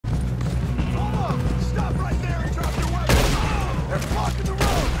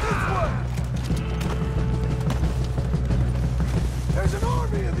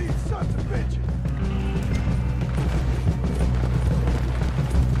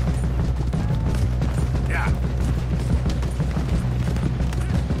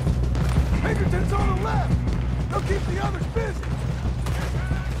brother's busy!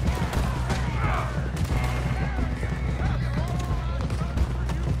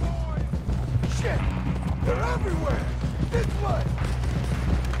 Shit! They're everywhere! This way!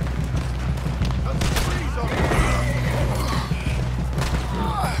 Let's freeze on them!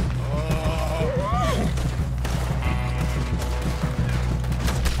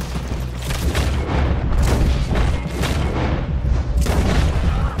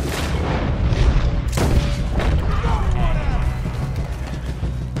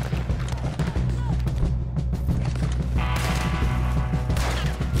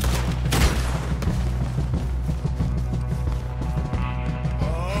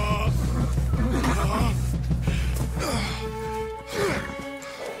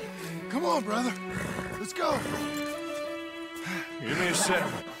 Come on, brother. Let's go. Give me a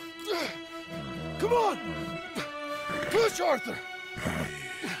second. Come on! Push, Arthur!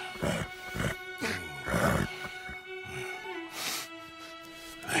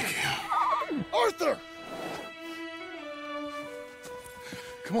 Thank you. Arthur!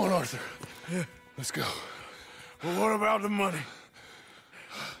 Come on, Arthur. Yeah. Let's go. Well, what about the money?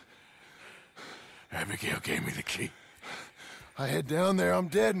 Abigail gave me the key. I head down there, I'm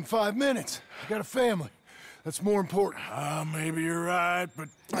dead in 5 minutes. I got a family. That's more important. Maybe you're right, but...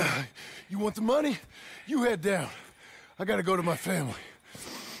 You want the money? You head down. I gotta go to my family.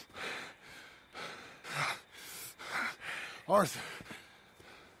 Arthur.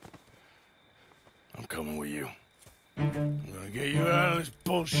 I'm coming with you. I'm gonna get you out of this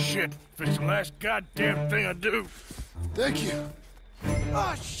bullshit. If it's the last goddamn thing I do. Thank you.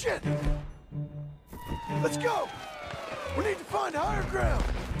 Ah, shit! Let's go! We need to find higher ground.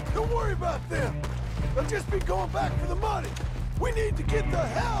 Don't worry about them. They'll just be going back for the money. We need to get the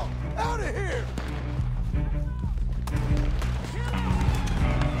hell out of here!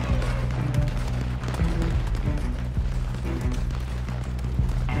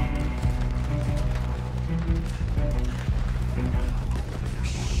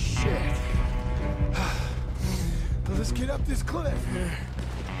 Shit. Well, let's get up this cliff.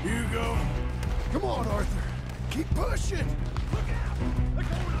 You go. Come on, Arthur. Keep pushing. Look out! They're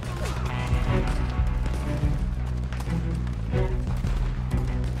going up the rock.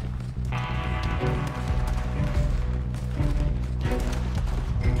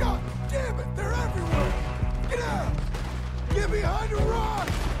 God damn it! They're everywhere! Get out! Get behind a rock!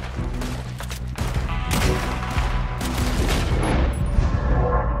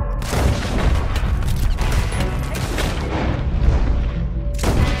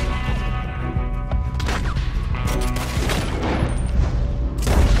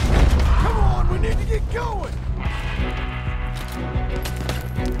 Come on, we need to get going!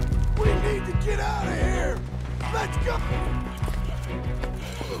 We need to get out of here! Let's go!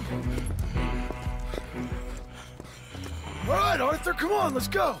 All right, Arthur, come on, let's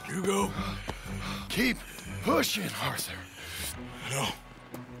go. You go. Keep pushing, Arthur. No.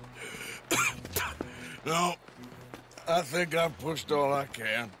 No. I think I've pushed all I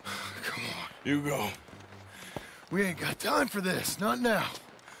can. Come on. You go. We ain't got time for this, not now.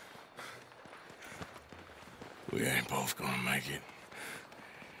 We ain't both gonna make it.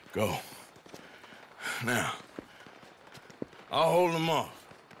 Go. Now, I'll hold them off.